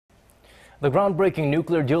The groundbreaking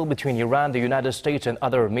nuclear deal between Iran, the United States, and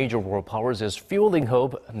other major world powers is fueling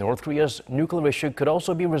hope North Korea's nuclear issue could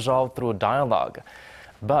also be resolved through dialogue.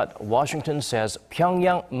 But Washington says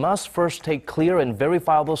Pyongyang must first take clear and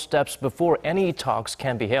verifiable steps before any talks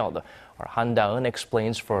can be held. Our Han Da-eun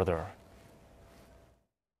explains further.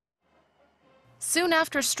 Soon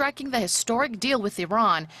after striking the historic deal with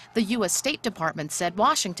Iran, the U.S. State Department said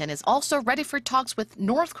Washington is also ready for talks with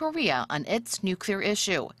North Korea on its nuclear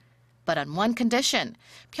issue. But on one condition,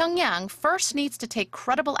 Pyongyang first needs to take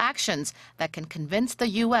credible actions that can convince the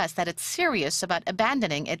U.S. that it's serious about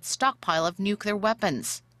abandoning its stockpile of nuclear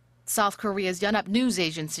weapons. South Korea's Yonhap News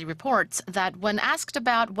Agency reports that when asked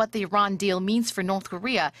about what the Iran deal means for North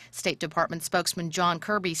Korea, State Department spokesman John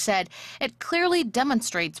Kirby said it clearly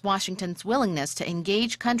demonstrates Washington's willingness to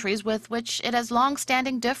engage countries with which it has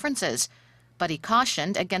long-standing differences. But he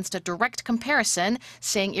cautioned against a direct comparison,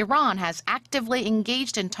 saying Iran has actively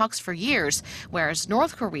engaged in talks for years, whereas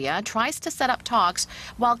North Korea tries to set up talks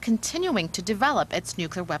while continuing to develop its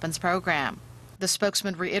nuclear weapons program. The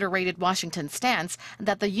spokesman reiterated Washington's stance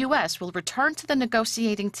that the U.S. will return to the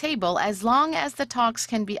negotiating table as long as the talks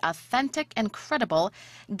can be authentic and credible,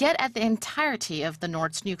 get at the entirety of the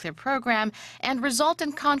North's nuclear program, and result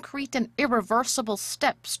in concrete and irreversible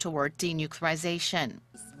steps toward denuclearization.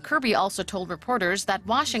 Kirby also told reporters that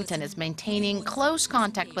Washington is maintaining close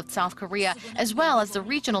contact with South Korea as well as the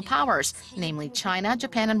regional powers, namely China,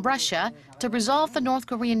 Japan, and Russia, to resolve the North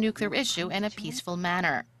Korean nuclear issue in a peaceful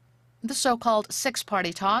manner. The so-called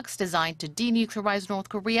six-party talks designed to denuclearize North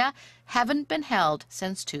Korea haven't been held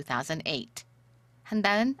since 2008. Han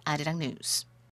Da-eun, Arirang News.